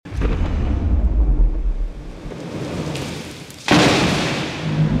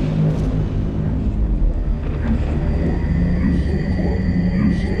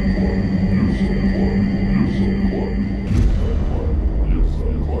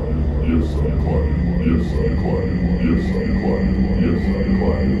I'm climbing. Yes, I'm climbing. Yes, I'm climbing. Yes, I'm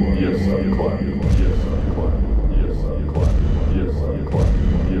climbing. Yes, I'm climbing. Yes, I'm climbing. Yes, I'm climbing. Yes, I'm climbing.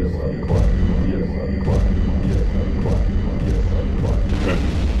 Yes, I'm climbing. Yes, I'm climbing. Yes, I'm climbing. Yes, I'm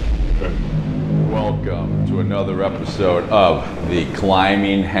climbing. Welcome to another episode of the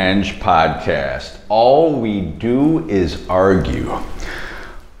Climbing Henge podcast. All we do is argue.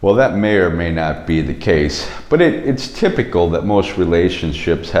 Well, that may or may not be the case, but it's typical that most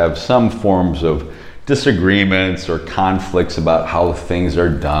relationships have some forms of disagreements or conflicts about how things are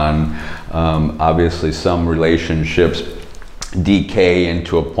done. Obviously, some relationships decay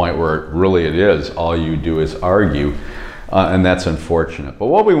into a point where really it is all you do is argue, and that's unfortunate. But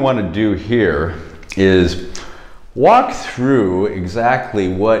what we want to do here is walk through exactly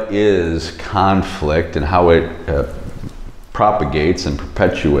what is conflict and how it propagates and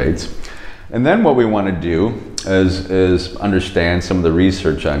perpetuates. And then what we want to do is understand some of the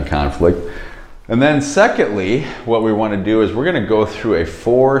research on conflict. And then secondly, what we want to do is we're going to go through a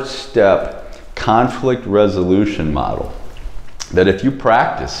 4-step conflict resolution model that if you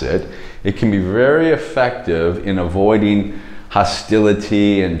practice it, it can be very effective in avoiding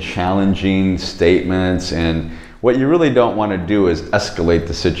hostility and challenging statements. And what you really don't want to do is escalate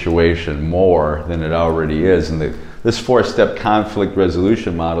the situation more than it already is. And this 4-step conflict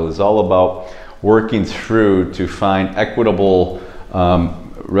resolution model is all about working through to find equitable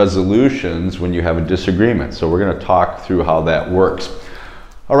resolutions when you have a disagreement. So we're going to talk through how that works.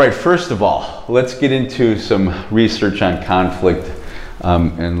 All right, first of all, let's get into some research on conflict,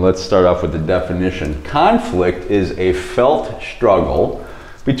 and let's start off with the definition. Conflict is a felt struggle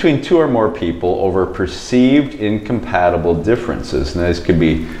between two or more people over perceived incompatible differences. And this could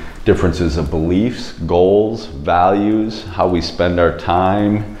be differences of beliefs, goals, values, how we spend our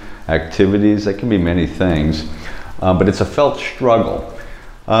time, activities. That can be many things, but it's a felt struggle.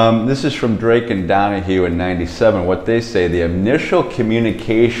 This is from Drake and Donahue in '97. What they say, the initial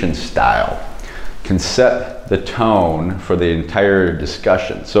communication style can set the tone for the entire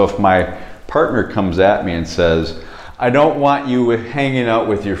discussion. So if my partner comes at me and says, I don't want you hanging out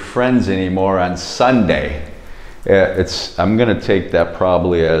with your friends anymore on Sunday, I'm going to take that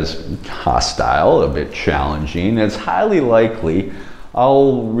probably as hostile, a bit challenging. It's highly likely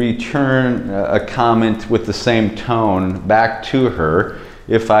I'll return a comment with the same tone back to her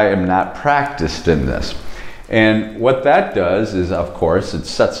if I am not practiced in this. And what that does is, of course, it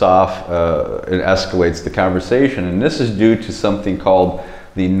sets off, it escalates the conversation. And this is due to something called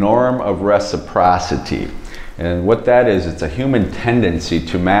the norm of reciprocity. And what that is, it's a human tendency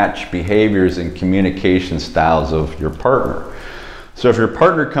to match behaviors and communication styles of your partner. So if your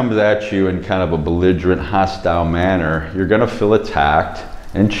partner comes at you in kind of a belligerent, hostile manner, you're going to feel attacked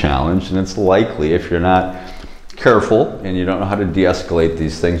and challenged. And it's likely, if you're not careful and you don't know how to de-escalate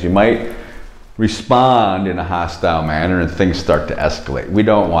these things, you might respond in a hostile manner and things start to escalate. We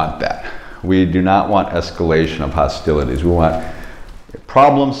don't want that. We do not want escalation of hostilities. We want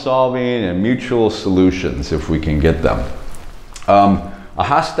problem solving and mutual solutions if we can get them. A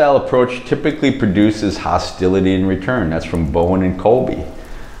hostile approach typically produces hostility in return. That's from Bowen and Colby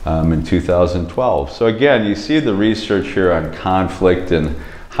in 2012. So again, you see the research here on conflict and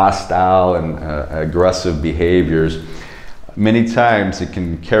hostile and aggressive behaviors. Many times it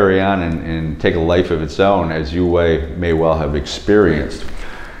can carry on and take a life of its own, as you may well have experienced.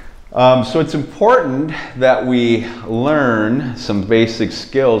 So it's important that we learn some basic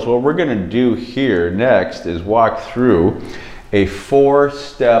skills. What we're going to do here next is walk through a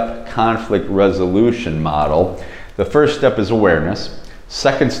 4-step conflict resolution model. The first step is awareness.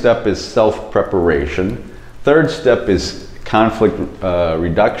 Second step is self-preparation. Third step is conflict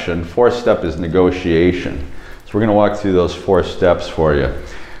reduction. Fourth step is negotiation. So we're going to walk through those 4 steps for you.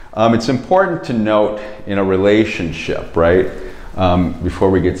 It's important to note in a relationship, right? Before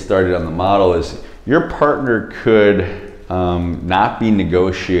we get started on the model, is your partner could not be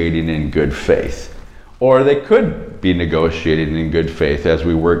negotiating in good faith, or they could be negotiating in good faith as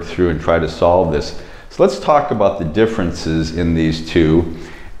we work through and try to solve this. So let's talk about the differences in these two,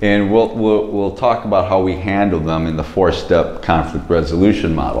 and we'll talk about how we handle them in the 4-step conflict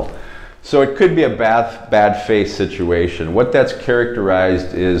resolution model. So it could be a bad faith situation. What that's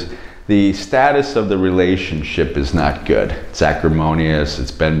characterized is the status of the relationship is not good. It's acrimonious,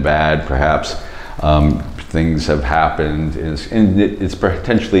 it's been bad, perhaps things have happened, it's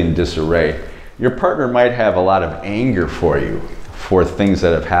potentially in disarray. Your partner might have a lot of anger for you for things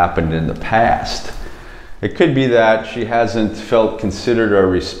that have happened in the past. It could be that she hasn't felt considered or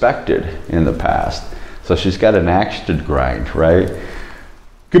respected in the past. So she's got an axe to grind, right?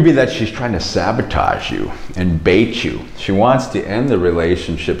 Could be that she's trying to sabotage you and bait you. She wants to end the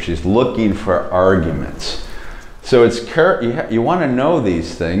relationship. She's looking for arguments. So you want to know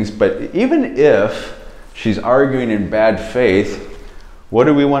these things, but even if she's arguing in bad faith, what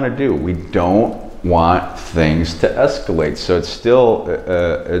do we want to do? We don't want things to escalate. So it's still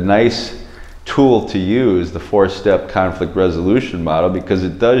a nice tool to use, the 4-step conflict resolution model, because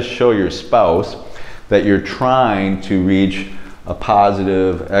it does show your spouse that you're trying to reach a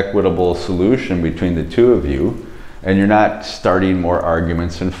positive, equitable solution between the two of you, and you're not starting more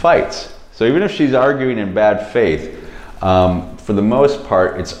arguments and fights. So even if she's arguing in bad faith, for the most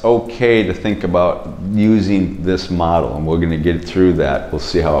part, it's okay to think about using this model, and we're going to get through that. We'll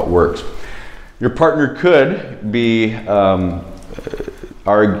see how it works. Your partner could be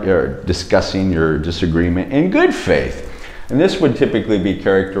discussing your disagreement in good faith. And this would typically be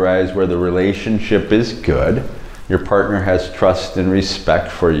characterized where the relationship is good. Your partner has trust and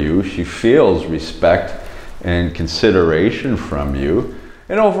respect for you. She feels respect and consideration from you.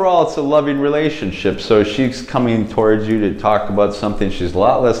 And overall, it's a loving relationship. So she's coming towards you to talk about something. She's a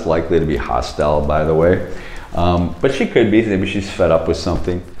lot less likely to be hostile, by the way. But she could be. Maybe she's fed up with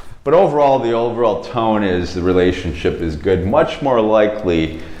something. But overall, the overall tone is the relationship is good. Much more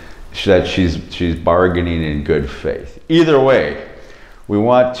likely that she's bargaining in good faith. Either way, we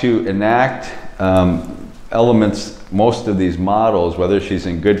want to enact elements, most of these models, whether she's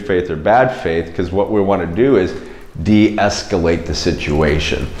in good faith or bad faith, because what we want to do is de-escalate the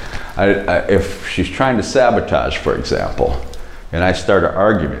situation. If she's trying to sabotage, for example, and I start an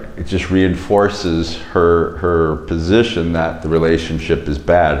argument, it just reinforces her position that the relationship is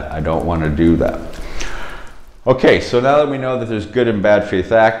bad. I don't want to do that. Okay, so now that we know that there's good and bad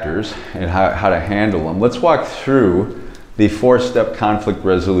faith actors and how to handle them, let's walk through the 4-step conflict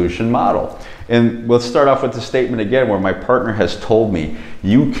resolution model. And let's start off with the statement again where my partner has told me,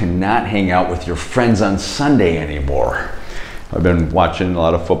 you cannot hang out with your friends on Sunday anymore. I've been watching a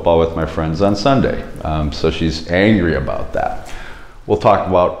lot of football with my friends on Sunday, so she's angry about that. We'll talk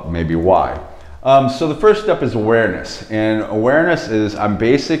about maybe why. So the first step is awareness. And awareness is I'm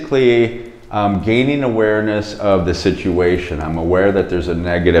basically gaining awareness of the situation. I'm aware that there's a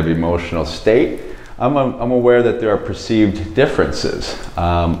negative emotional state. I'm aware that there are perceived differences.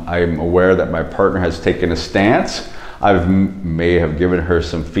 I'm aware that my partner has taken a stance. I may have given her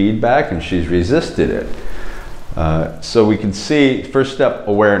some feedback and she's resisted it. So we can see, first step,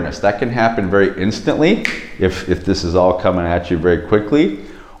 awareness. That can happen very instantly if this is all coming at you very quickly,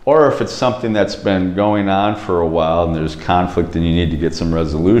 or if it's something that's been going on for a while and there's conflict and you need to get some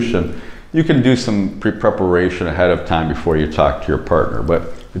resolution, you can do some pre-preparation ahead of time before you talk to your partner.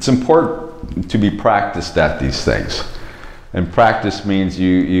 But it's important to be practiced at these things. And practice means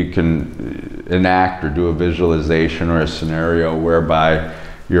you can enact or do a visualization or a scenario whereby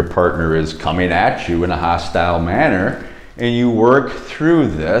your partner is coming at you in a hostile manner, and you work through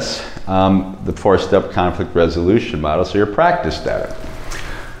this, the 4-step conflict resolution model, so you're practiced at it.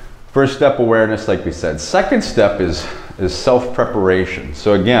 First step, awareness, like we said. Second step is self-preparation.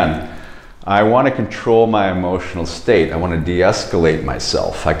 So again, I want to control my emotional state. I want to de-escalate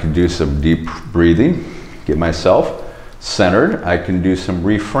myself. I can do some deep breathing, get myself centered. I can do some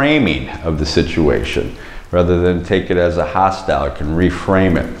reframing of the situation. Rather than take it as a hostile, I can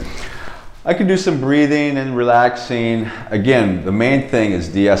reframe it. I can do some breathing and relaxing. Again, the main thing is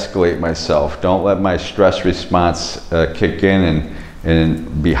de-escalate myself. Don't let my stress response kick in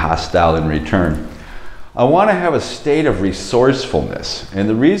and be hostile in return. I want to have a state of resourcefulness. And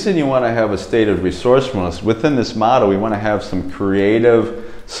the reason you want to have a state of resourcefulness, within this model, we want to have some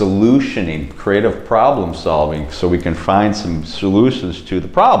creative solutioning, creative problem solving, so we can find some solutions to the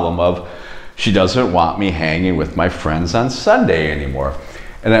problem of, she doesn't want me hanging with my friends on Sunday anymore.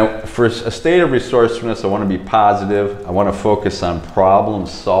 And for a state of resourcefulness, I want to be positive. I want to focus on problem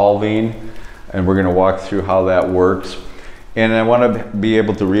solving, and we're going to walk through how that works. And I want to be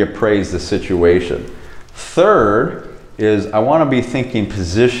able to reappraise the situation. Third is I want to be thinking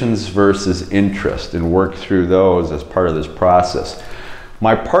positions versus interest and work through those as part of this process.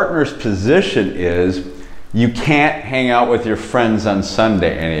 My partner's position is, you can't hang out with your friends on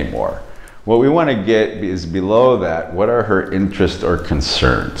Sunday anymore. What we want to get is below that, what are her interests or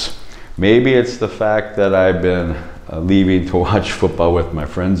concerns? Maybe it's the fact that I've been leaving to watch football with my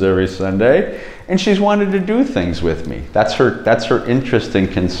friends every Sunday, and she's wanted to do things with me. That's her interest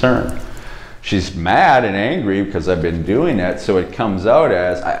and concern. She's mad and angry because I've been doing it, so it comes out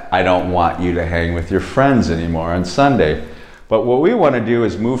as, I don't want you to hang with your friends anymore on Sunday. But what we want to do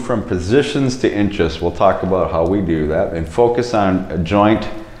is move from positions to interests. We'll talk about how we do that and focus on joint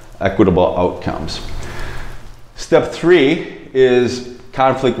equitable outcomes. Step 3 is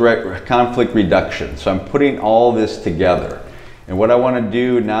conflict reduction. So I'm putting all this together. And what I want to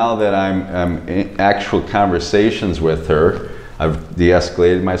do now that I'm in actual conversations with her, I've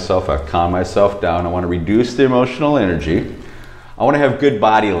de-escalated myself, I've calmed myself down, I want to reduce the emotional energy. I want to have good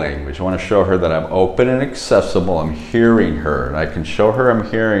body language. I want to show her that I'm open and accessible. I'm hearing her, and I can show her I'm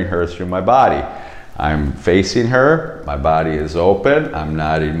hearing her through my body. I'm facing her, my body is open, I'm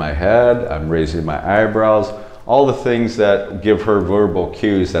nodding my head, I'm raising my eyebrows, all the things that give her verbal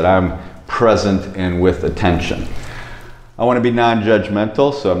cues that I'm present and with attention. I want to be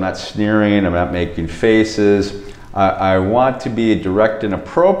non-judgmental, so I'm not sneering, I'm not making faces. I want to be direct and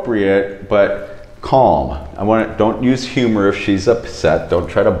appropriate, but calm. Don't use humor if she's upset. Don't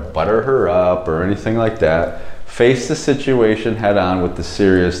try to butter her up or anything like that. Face the situation head on with the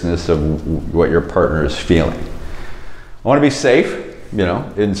seriousness of what your partner is feeling. I want to be safe,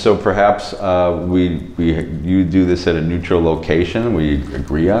 and so perhaps you do this at a neutral location. We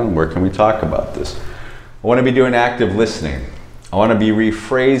agree on where can we talk about this. I want to be doing active listening. I want to be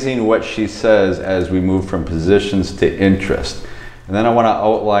rephrasing what she says as we move from positions to interest. And then I want to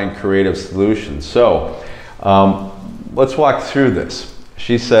outline creative solutions. So let's walk through this.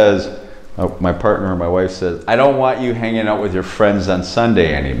 She says, my partner or my wife says, I don't want you hanging out with your friends on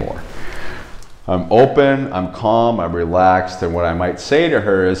Sunday anymore. I'm open, I'm calm, I'm relaxed, and what I might say to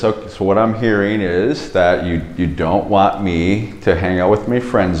her is, okay, so what I'm hearing is that you don't want me to hang out with my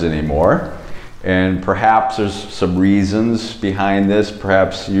friends anymore. And perhaps there's some reasons behind this.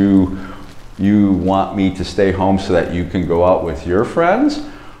 Perhaps you want me to stay home so that you can go out with your friends,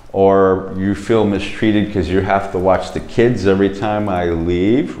 or you feel mistreated because you have to watch the kids every time I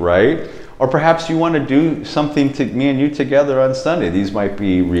leave, right? Or perhaps you want to do something to me and you together on Sunday. These might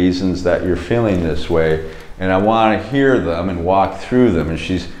be reasons that you're feeling this way, and I want to hear them and walk through them.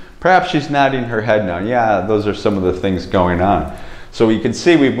 And perhaps she's nodding her head now. Yeah, those are some of the things going on. So you can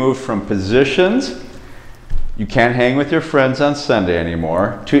see we've moved from positions, you can't hang with your friends on Sunday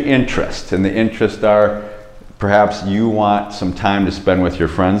anymore, to interest. And the interests are, perhaps you want some time to spend with your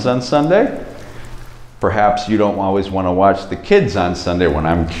friends on Sunday. Perhaps you don't always want to watch the kids on Sunday when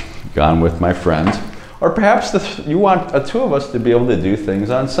I'm gone with my friends. Or perhaps you want the two of us to be able to do things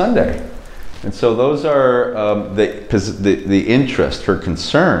on Sunday. And so those are the interest, her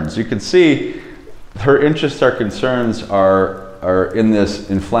concerns. You can see her interests, our concerns are in this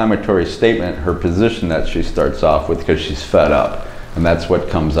inflammatory statement, her position that she starts off with because she's fed up, and that's what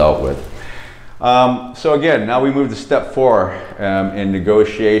comes out with. So again, now we move to step 4 in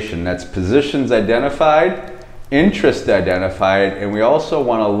negotiation. That's positions identified, interest identified, and we also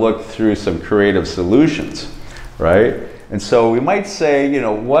want to look through some creative solutions, right? And so we might say,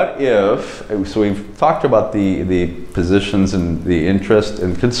 what if, so we've talked about the positions and the interest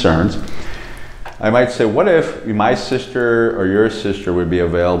and concerns. I might say, what if my sister or your sister would be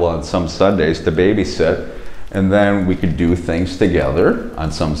available on some Sundays to babysit, and then we could do things together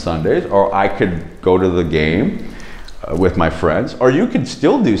on some Sundays, or I could go to the game with my friends, or you could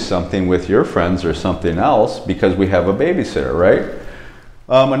still do something with your friends or something else because we have a babysitter, right?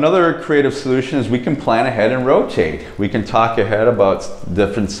 Another creative solution is we can plan ahead and rotate. We can talk ahead about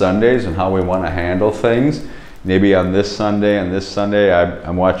different Sundays and how we want to handle things. Maybe on this Sunday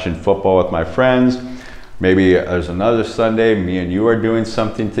I'm watching football with my friends. Maybe there's another Sunday me and you are doing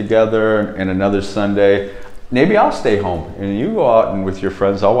something together, and another Sunday maybe I'll stay home and you go out and with your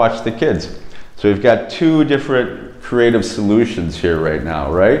friends I'll watch the kids. So we've got 2 different creative solutions here right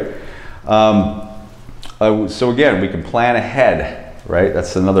now, right? So again, we can plan ahead, right?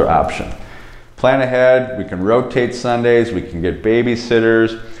 That's another option. Plan ahead, we can rotate Sundays, we can get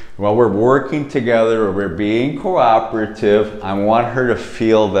babysitters. While we're working together or we're being cooperative, I want her to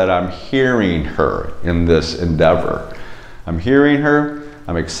feel that I'm hearing her in this endeavor. I'm hearing her,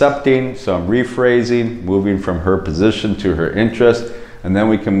 I'm accepting, so I'm rephrasing, moving from her position to her interest, and then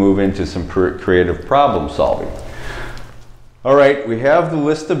we can move into some creative problem solving. All right, we have the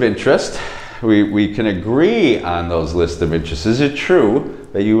list of interests. We can agree on those lists of interests. Is it true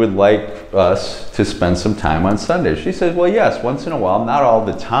that you would like us to spend some time on Sunday? She says, well, yes, once in a while, not all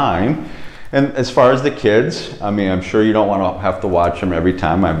the time. And as far as the kids, I mean, I'm sure you don't want to have to watch them every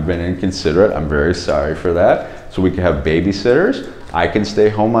time. I've been inconsiderate. I'm very sorry for that. So we can have babysitters. I can stay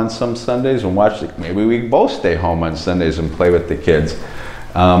home on some Sundays and watch. Maybe we both stay home on Sundays and play with the kids.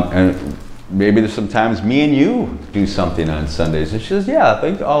 And maybe there's sometimes me and you do something on Sundays. And she says, yeah, I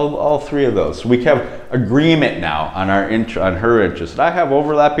think all 3 of those. So we have agreement now on on her interest. I have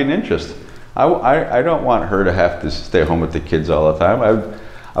overlapping interests. I don't want her to have to stay home with the kids all the time.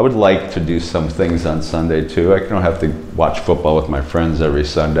 I would like to do some things on Sunday too. I don't have to watch football with my friends every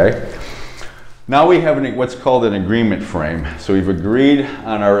Sunday. Now we have what's called an agreement frame. So we've agreed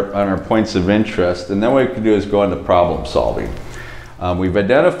on our points of interest, and then what we can do is go into problem solving. We've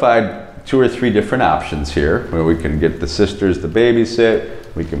identified 2 or 3 different options here where we can get the sisters to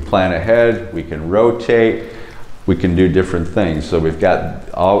babysit, we can plan ahead, we can rotate, we can do different things. So we've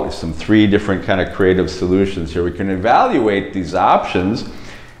got some 3 different kind of creative solutions here. We can evaluate these options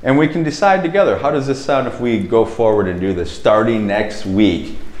and we can decide together, how does this sound if we go forward and do this starting next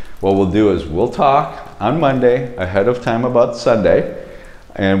week? What we'll do is we'll talk on Monday ahead of time about Sunday,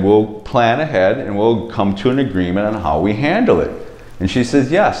 and we'll plan ahead and we'll come to an agreement on how we handle it. And she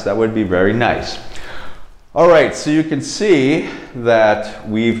says, yes, that would be very nice. All right, so you can see that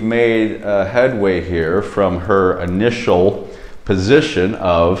we've made a headway here from her initial position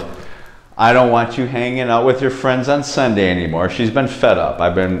of, I don't want you hanging out with your friends on Sunday anymore. She's been fed up.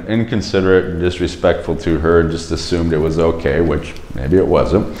 I've been inconsiderate and disrespectful to her and just assumed it was okay, which maybe it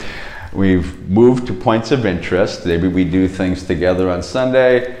wasn't. We've moved to points of interest. Maybe we do things together on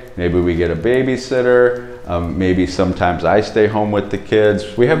Sunday. Maybe we get a babysitter. Maybe sometimes I stay home with the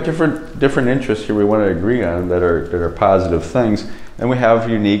kids. We have different interests here we want to agree on that are positive things. And we have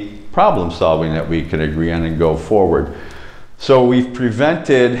unique problem solving that we can agree on and go forward. So we've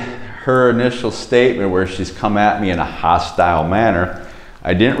prevented her initial statement where she's come at me in a hostile manner.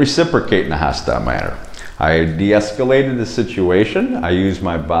 I didn't reciprocate in a hostile manner. I de-escalated the situation. I used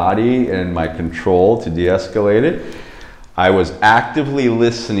my body and my control to de-escalate it. I was actively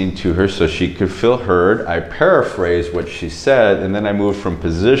listening to her so she could feel heard. I paraphrased what she said, and then I moved from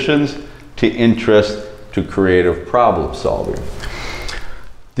positions to interest to creative problem solving.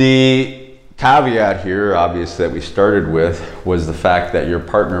 The caveat here, obviously, that we started with was the fact that your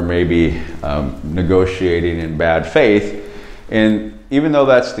partner may be negotiating in bad faith. And even though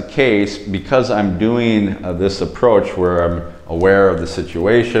that's the case, because I'm doing this approach where I'm aware of the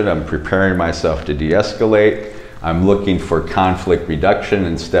situation, I'm preparing myself to de-escalate, I'm looking for conflict reduction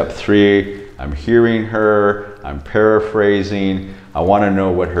in step 3, I'm hearing her, I'm paraphrasing, I want to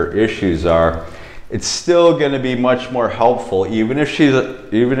know what her issues are. It's still going to be much more helpful, even if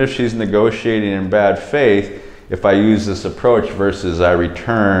she's negotiating in bad faith, if I use this approach versus I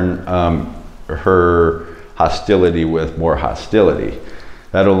return her hostility with more hostility.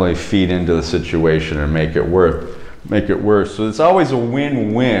 That'll only feed into the situation and make it worse. So it's always a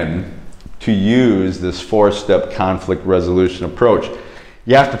win-win to use this 4-step conflict resolution approach.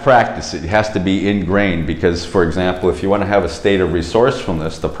 You have to practice it. It has to be ingrained because, for example, if you want to have a state of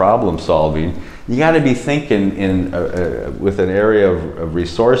resourcefulness, the problem solving, you got to be thinking with an area of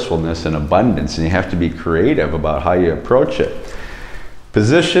resourcefulness and abundance, and you have to be creative about how you approach it.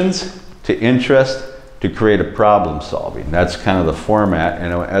 Positions to interest to creative problem solving. That's kind of the format,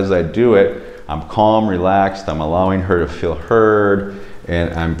 and as I do it, I'm calm, relaxed, I'm allowing her to feel heard,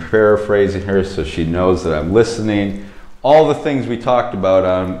 and I'm paraphrasing her so she knows that I'm listening. All the things we talked about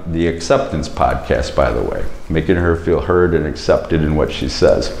on the acceptance podcast, by the way, making her feel heard and accepted in what she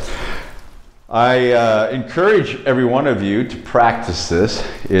says. I encourage every one of you to practice this.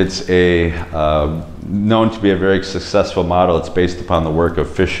 It's known to be a very successful model. It's based upon the work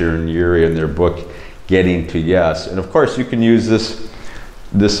of Fisher and Ury in their book, Getting to Yes. And of course, you can use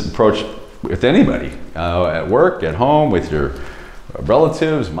this approach with anybody, at work, at home, with your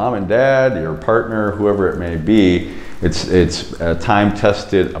relatives, mom and dad, your partner, whoever it may be. It's a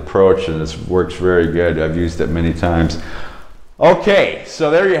time-tested approach, and it works very good. I've used it many times. Okay, so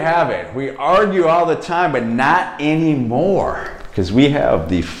there you have it. We argue all the time, but not anymore, because we have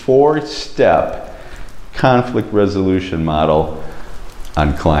the 4-step conflict resolution model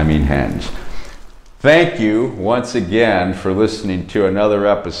on Climbing Henge. Thank you once again for listening to another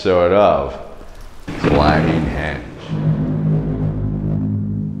episode of Climbing Henge.